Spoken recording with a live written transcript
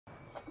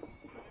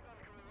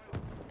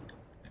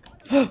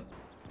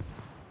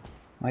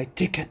My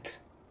ticket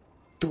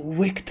to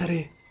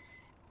victory.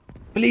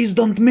 Please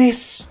don't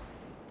miss.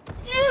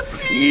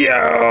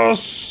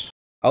 Yes!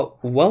 Oh,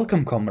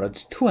 welcome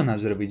comrades to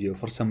another video.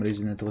 For some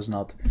reason it was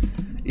not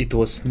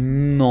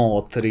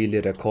really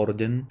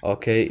recording.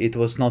 Okay, it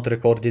was not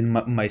recording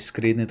my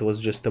screen, it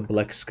was just a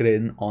black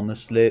screen,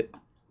 honestly.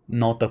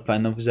 Not a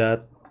fan of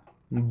that.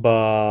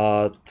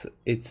 But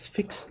it's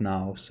fixed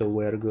now, so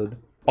we're good.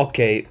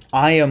 Okay,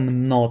 I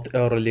am not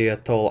early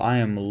at all, I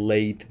am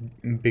late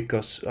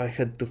because I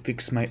had to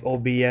fix my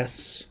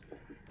OBS.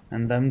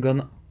 And I'm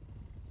gonna...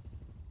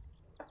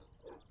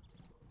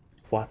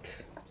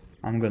 What?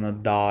 I'm gonna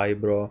die,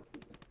 bro.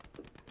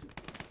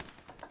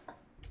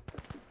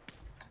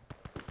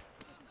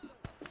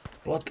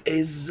 What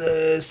is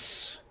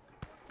this?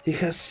 He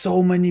has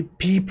so many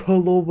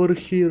people over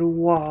here,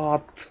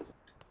 what?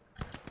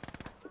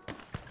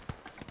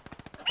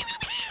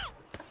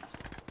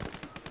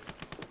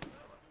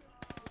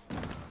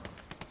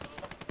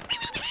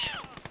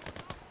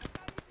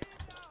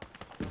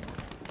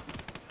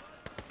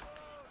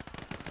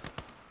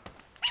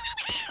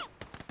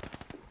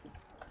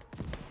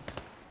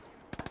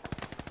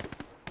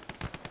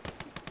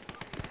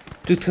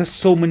 Dude has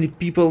so many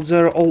people,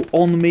 they're all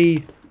on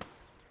me.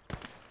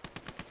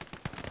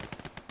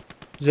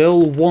 They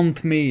all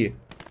want me.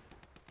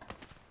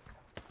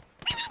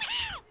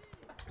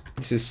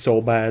 This is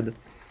so bad.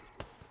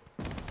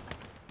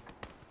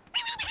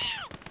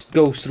 Just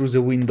go through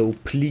the window,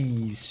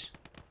 please.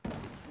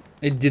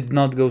 It did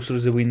not go through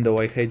the window,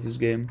 I hate this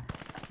game.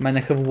 Man,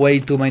 I have way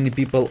too many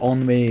people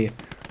on me.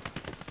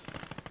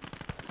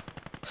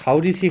 How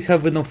did he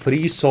have enough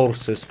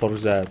resources for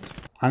that?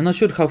 I'm not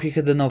sure how he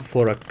had enough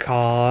for a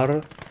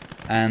car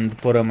and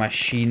for a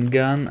machine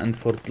gun and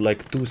for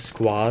like 2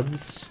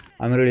 squads.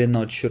 I'm really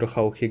not sure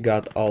how he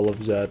got all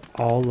of that.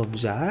 All of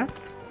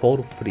that?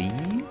 For free?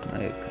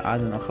 Like, I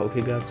don't know how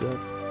he got that.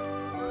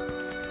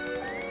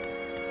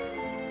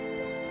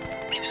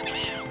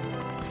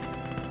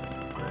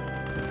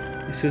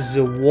 This is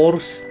the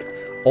worst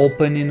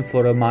opening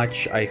for a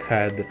match I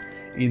had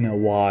in a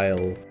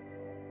while.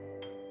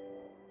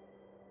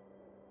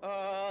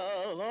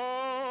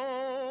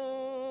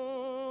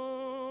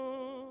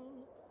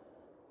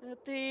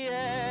 At the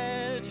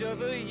edge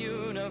of a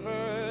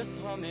universe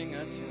humming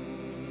a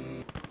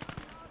tune.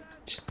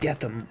 Just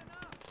get him.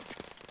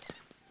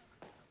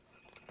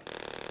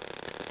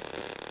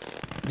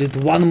 Dude,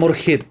 one more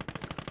hit.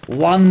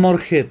 One more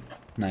hit.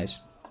 Nice.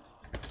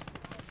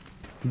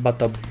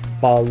 But a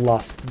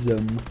ballast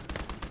them.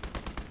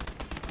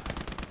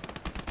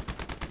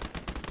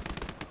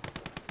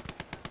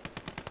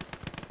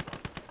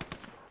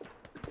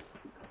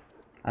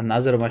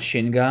 Another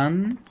machine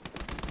gun.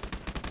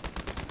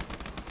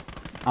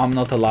 I'm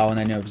not allowing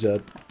any of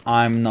that.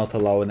 I'm not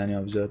allowing any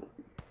of that.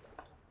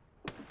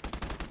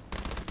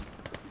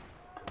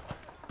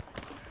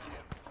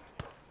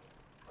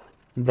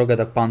 Bro, got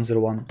a Panzer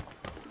one.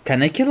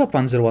 Can I kill a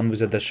Panzer one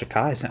with a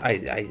DSHK?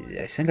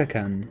 I think I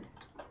can.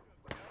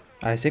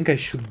 I think I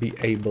should be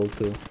able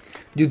to.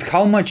 Dude,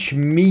 how much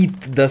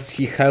meat does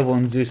he have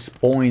on this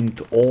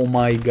point? Oh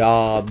my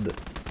god.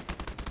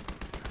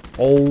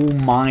 Oh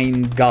my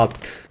god.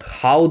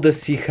 How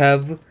does he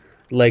have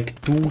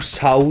like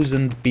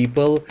 2,000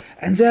 people?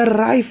 And they're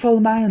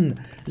riflemen!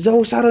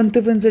 Those aren't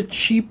even the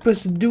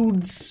cheapest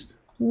dudes!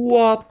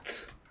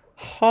 What?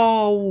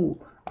 How?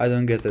 I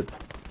don't get it.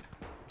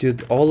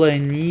 Dude, all I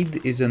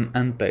need is an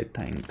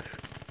anti-tank.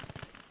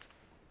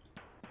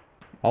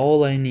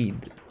 All I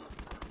need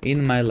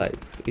in my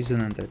life is an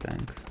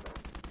anti-tank.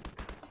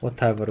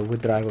 Whatever, we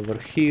drive over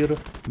here,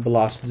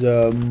 blast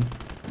them.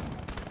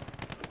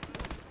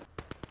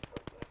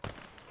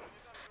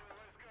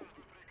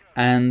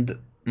 And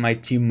my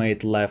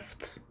teammate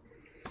left.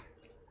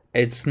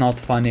 It's not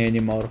funny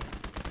anymore.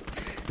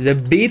 The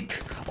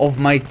bit of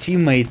my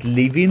teammate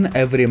leaving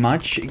every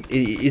match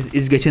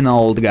is getting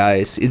old,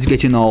 guys. It's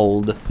getting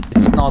old.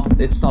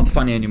 It's not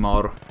funny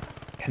anymore.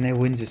 Can I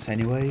win this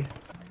anyway?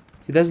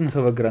 He doesn't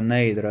have a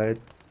grenade, right?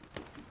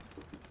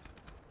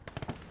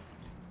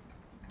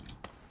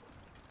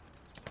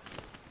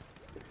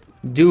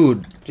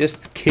 Dude,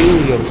 just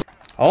kill yourself.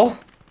 Oh!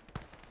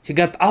 He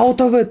got out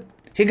of it!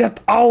 He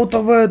got out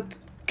of it!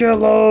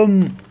 Kill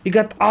him! He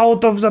got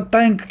out of the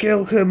tank!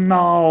 Kill him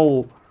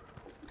now!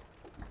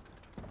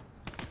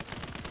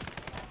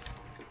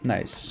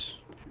 Nice.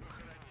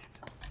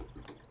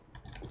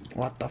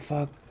 What the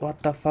fuck?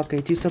 What the fuck?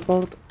 AT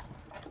support?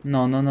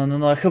 No, no, no, no,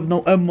 no, I have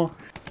no ammo.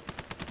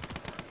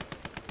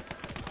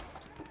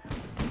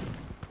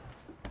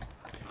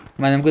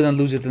 Man, I'm gonna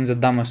lose it in the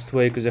dumbest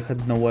way because I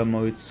had no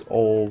ammo. It's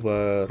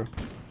over.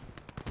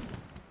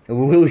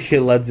 Will he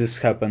let this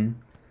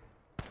happen?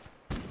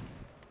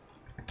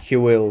 He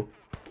will.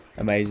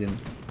 Amazing.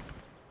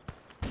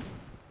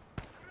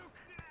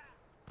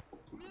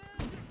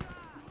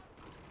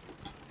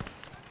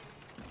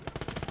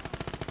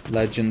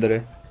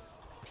 Legendary.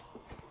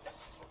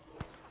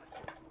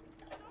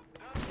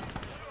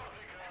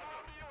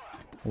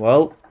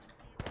 Well,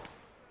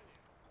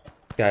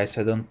 Guys,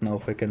 I don't know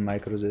if I can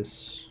micro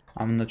this.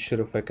 I'm not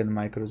sure if I can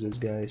micro this,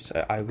 guys.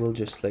 I will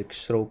just like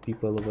throw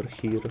people over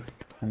here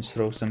and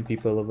throw some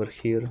people over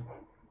here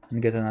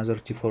and get another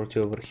T-40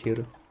 over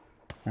here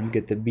and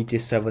get a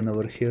BT-7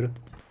 over here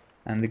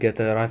and get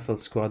a rifle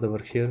squad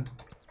over here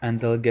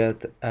and I'll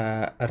get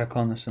a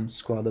reconnaissance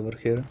squad over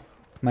here.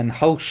 Man,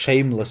 how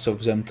shameless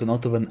of them to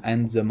not even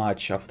end the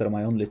match after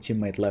my only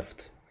teammate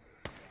left.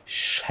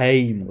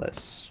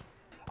 Shameless.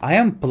 I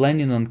am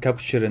planning on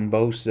capturing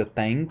both the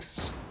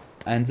tanks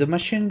and the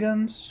machine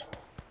guns,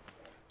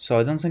 so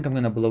I don't think I'm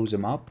gonna blow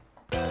them up.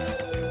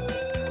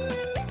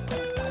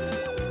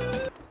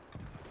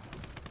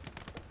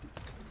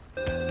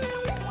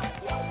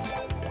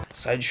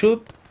 Side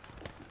shoot.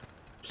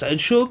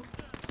 Side shoot.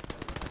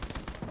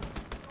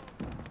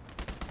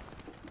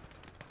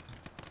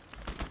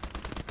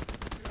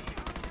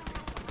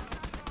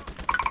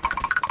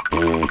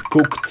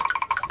 Cooked.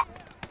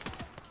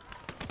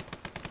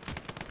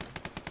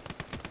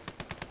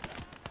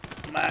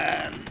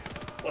 Man,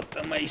 what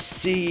am I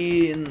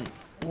seeing?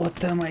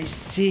 What am I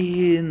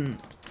seeing?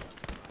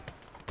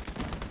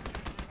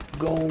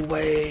 Go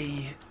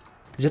away.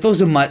 That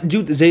was a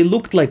dude, they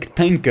looked like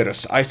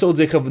tankers. I thought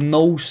they have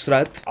no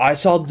threat. I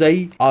thought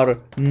they are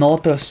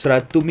not a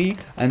threat to me.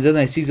 And then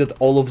I see that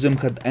all of them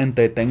had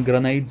anti-tank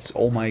grenades.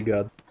 Oh my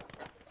god.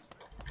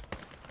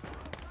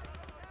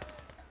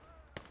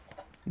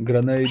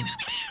 Grenade.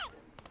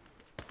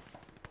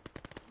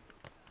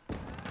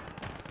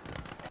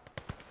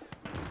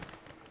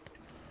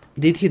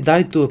 Did he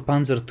die to a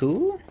Panzer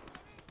II?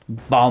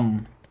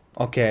 Bum.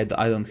 Okay,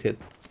 I don't hit.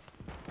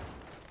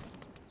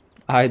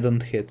 I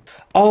don't hit.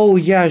 Oh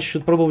yeah, I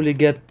should probably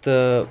get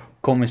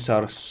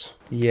commissars.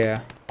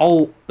 Yeah.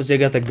 Oh, they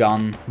got a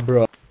gun,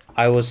 bro.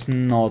 I was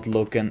not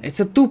looking.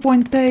 It's a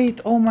 2.8.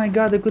 Oh my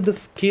god, I could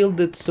have killed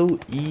it so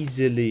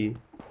easily.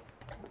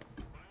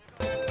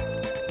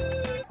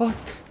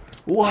 What?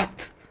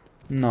 What?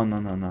 No, no,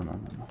 no, no, no,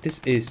 no, no.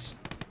 This is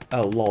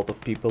a lot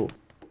of people.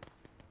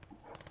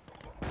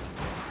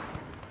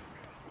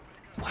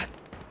 What?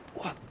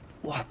 What?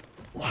 What?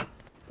 What?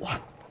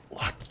 What?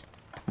 What?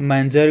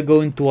 Man, they're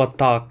going to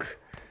attack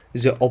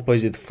the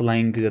opposite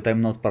flank that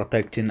I'm not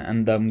protecting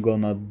and I'm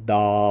gonna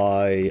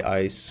die.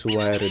 I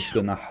swear it's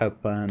gonna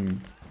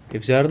happen.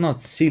 If they're not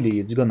silly,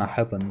 it's gonna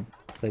happen.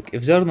 Like,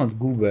 if they're not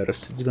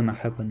goobers, it's gonna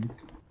happen.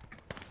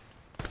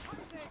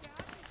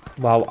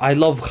 Wow, I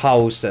love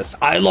houses.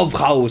 I love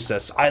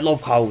houses. I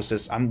love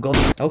houses. I'm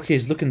gonna... Oh,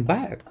 he's looking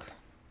back.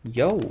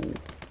 Yo.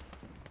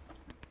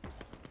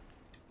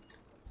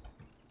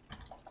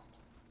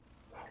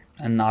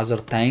 Another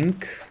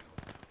tank.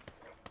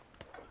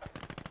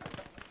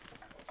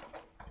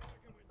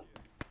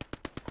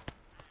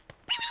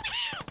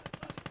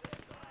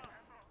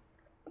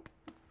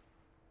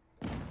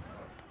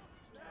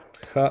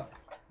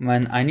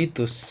 Man, I need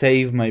to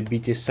save my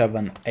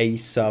BT-7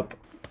 ASAP.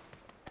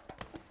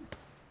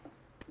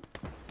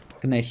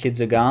 Can I hit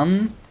the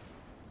gun?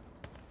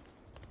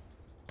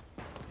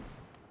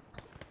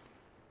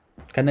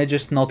 Can I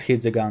just not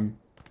hit the gun?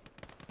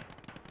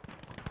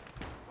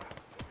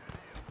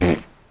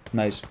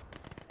 Nice.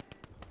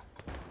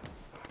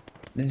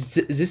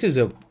 This is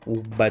a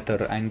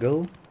better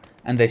angle,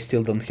 and I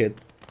still don't hit.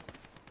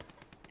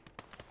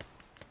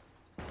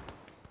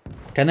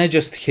 Can I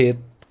just hit?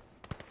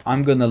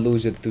 I'm gonna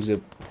lose it to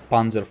the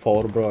Panzer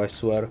IV, bro, I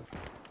swear.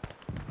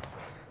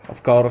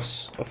 Of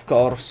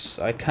course,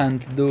 I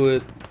can't do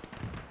it.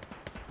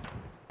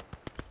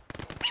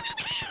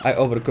 I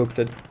overcooked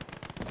it.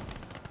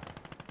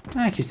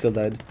 Ah, he still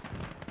died.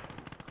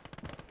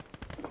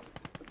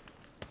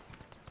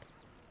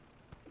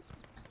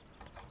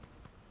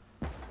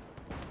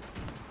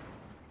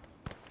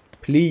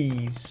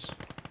 Please.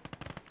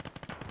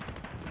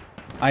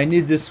 I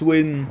need this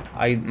win.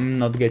 I'm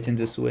not getting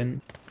this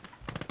win.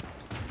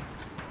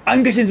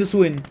 I'm getting this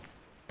win.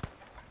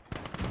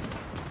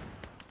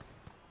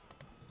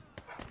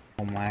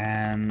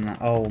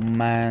 Oh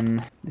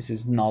man, this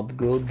is not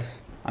good.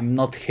 I'm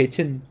not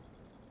hitting.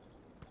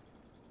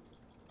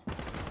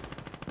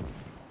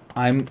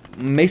 I'm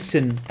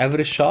missing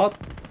every shot.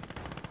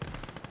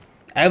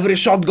 Every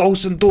shot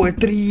goes into a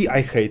tree.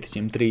 I hate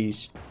team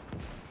trees.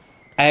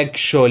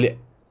 Actually,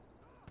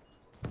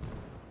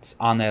 it's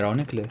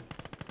unironically.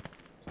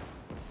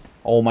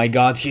 Oh my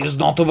god, he's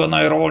not even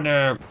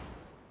ironic.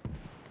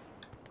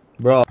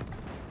 Bro.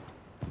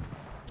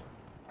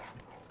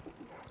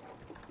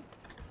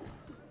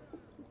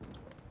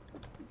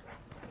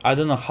 I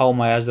don't know how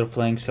my other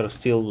flanks are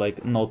still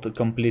like not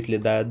completely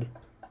dead.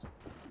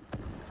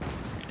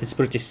 It's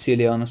pretty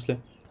silly, honestly.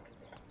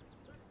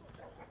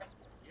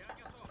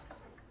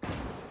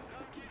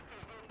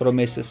 Bro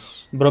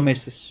misses. Bro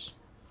misses.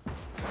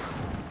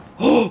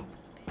 Oh!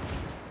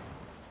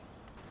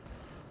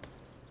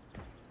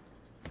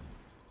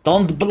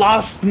 Don't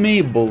blast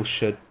me!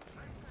 Bullshit.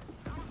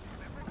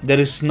 There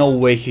is no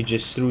way he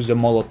just threw the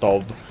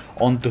Molotov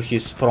onto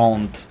his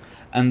front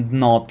and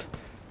not...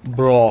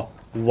 Bro,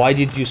 why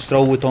did you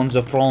throw it on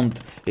the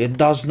front? It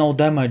does no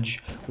damage.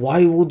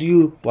 Why would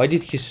you... Why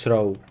did he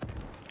throw?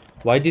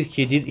 Why did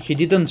he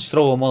didn't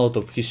throw a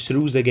Molotov, he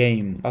threw the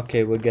game.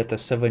 Okay, we get a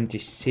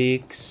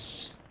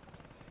 76.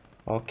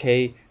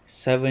 Okay,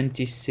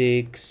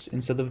 76.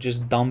 Instead of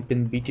just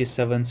dumping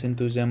BT7s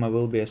into them, I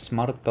will be a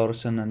smart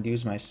person and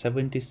use my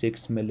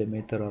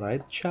 76mm,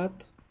 right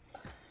chat?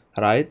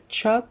 Right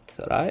chat?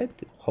 Right?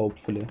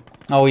 Hopefully.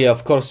 Oh yeah,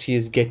 of course he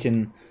is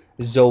getting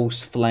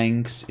those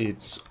flanks.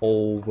 It's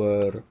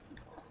over.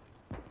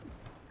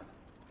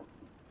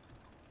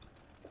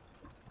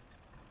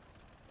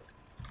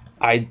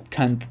 I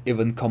can't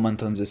even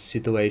comment on this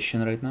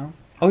situation right now.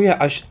 Oh yeah,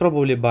 I should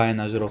probably buy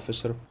another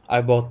officer.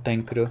 I bought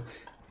tank crew.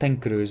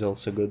 Tank crew is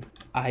also good.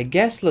 I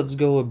guess let's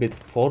go a bit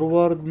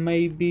forward,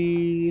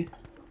 maybe.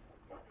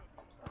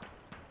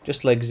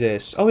 Just like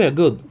this. Oh yeah,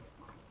 good.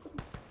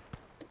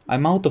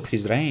 I'm out of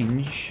his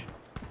range.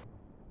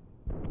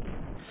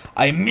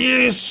 I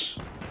miss!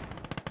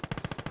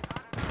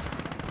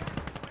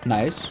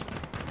 Nice.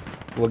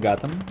 We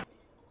got him.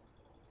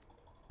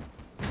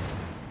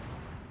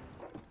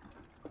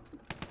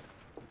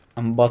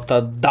 I'm about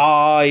to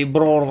die,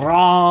 bro,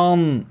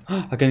 run!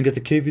 I can get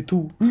a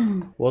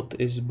KV2. What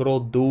is bro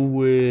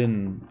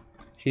doing?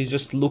 He's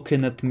just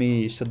looking at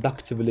me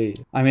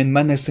seductively. I mean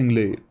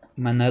menacingly.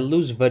 Man, I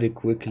lose very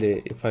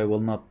quickly if I will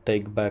not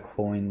take back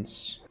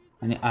points.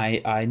 And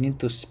I need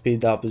to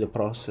speed up the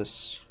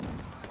process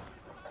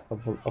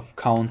of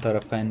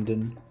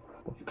counter-offending.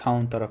 Of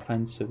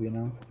counter-offensive, you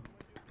know?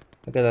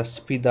 I gotta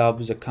speed up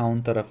the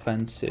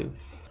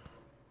counter-offensive.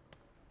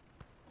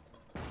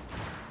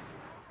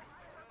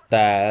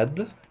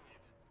 Dad.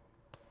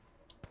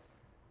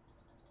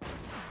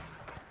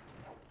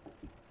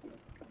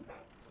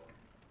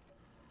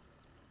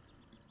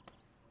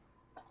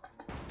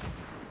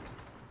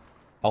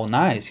 Oh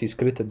nice, he's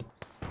critted.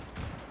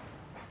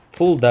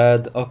 Full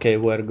dead, okay,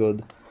 we're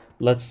good.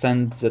 Let's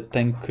send the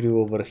tank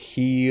crew over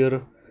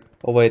here.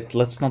 Oh wait,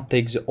 let's not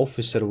take the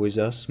officer with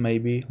us,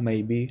 maybe.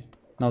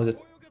 No,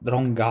 that's the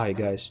wrong guy,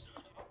 guys.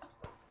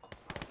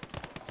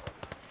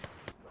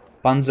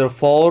 Panzer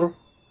IV,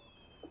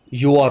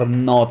 you are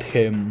not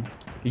him.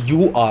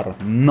 You are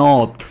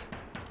not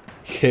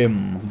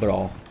him,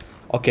 bro.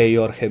 Okay,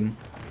 you're him.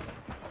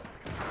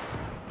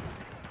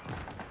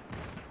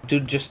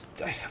 Dude, just,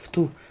 I have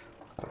to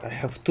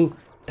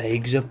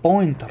take the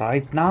point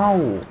right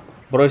now.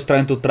 Bro is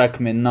trying to track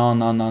me. No,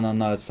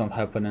 it's not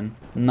happening.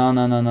 No,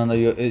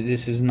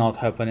 this is not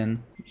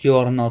happening.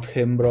 You're not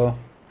him, bro.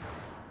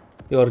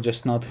 You're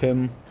just not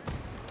him.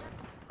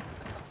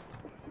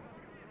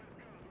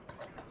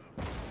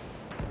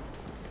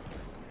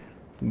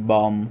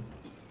 Bomb.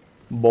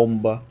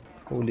 Bomba.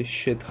 Holy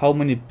shit, how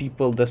many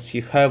people does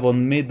he have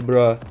on mid,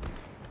 bro?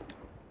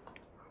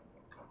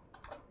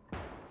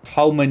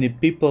 How many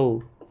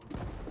people?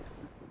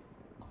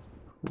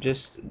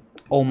 Just...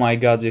 Oh my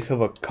god, you have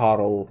a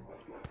Carl.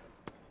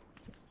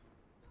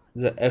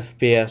 The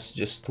FPS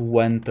just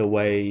went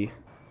away.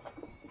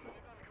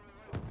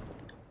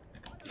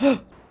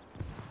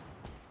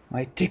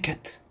 My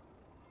ticket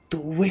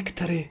to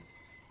victory.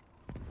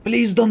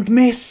 Please don't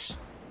miss.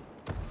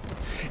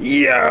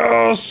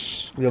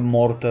 Yes! The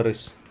mortar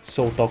is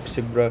so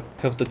toxic, bro.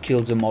 Have to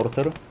kill the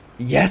mortar.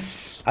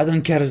 Yes! I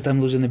don't care if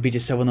I'm losing a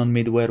BT7 on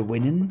mid. We're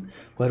winning.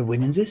 We're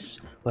winning this.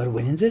 We're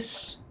winning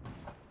this.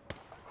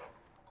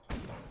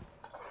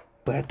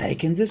 We're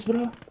taking this,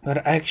 bro.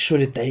 We're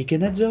actually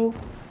taking it, though.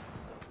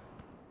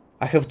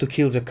 I have to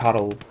kill the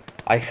Carl.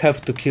 I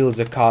have to kill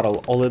the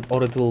Carl,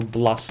 or it will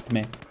blast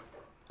me.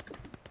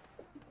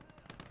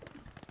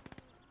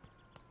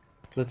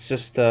 Let's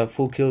just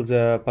full kill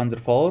the Panzer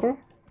IV.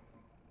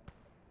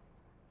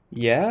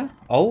 Yeah?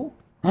 Oh?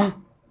 Huh?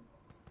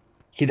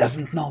 He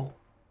doesn't know.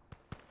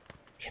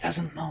 He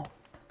doesn't know.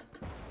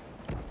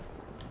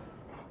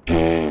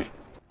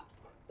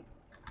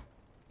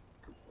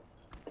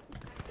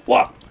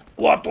 What?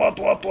 What?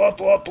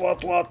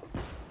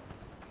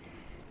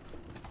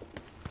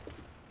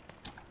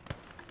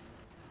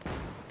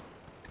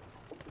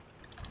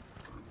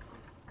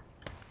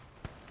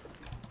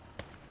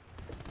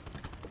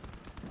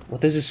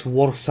 What is this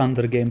War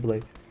Thunder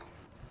gameplay?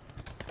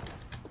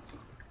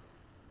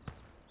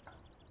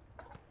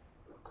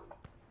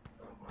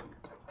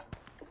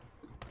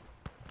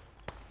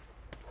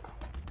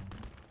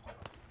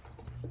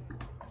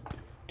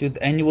 Dude,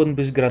 anyone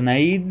with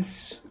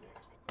grenades?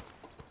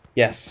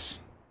 Yes.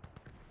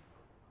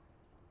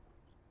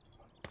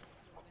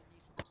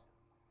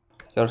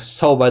 You're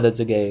so bad at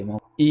the game.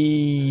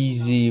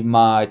 Easy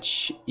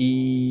match.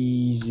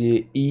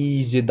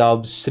 Easy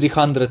dubs.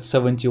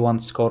 371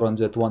 score on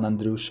that one,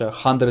 Andrusha.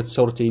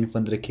 130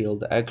 infantry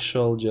killed.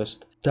 Actual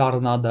just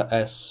Tornado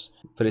S.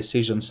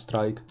 Precision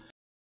strike.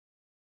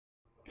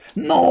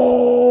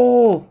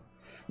 No!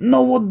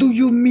 No, what do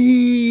you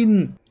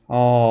mean?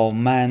 Oh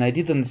man, I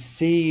didn't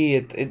see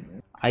it.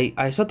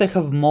 I thought I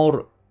have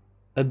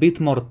a bit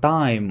more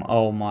time.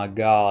 Oh my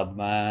god,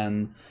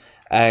 man.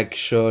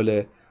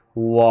 Actually,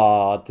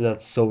 what?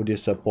 That's so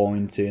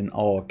disappointing.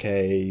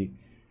 Okay.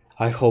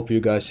 I hope you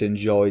guys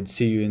enjoyed.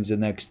 See you in the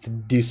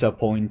next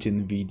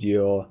disappointing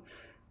video.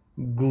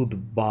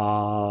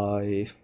 Goodbye.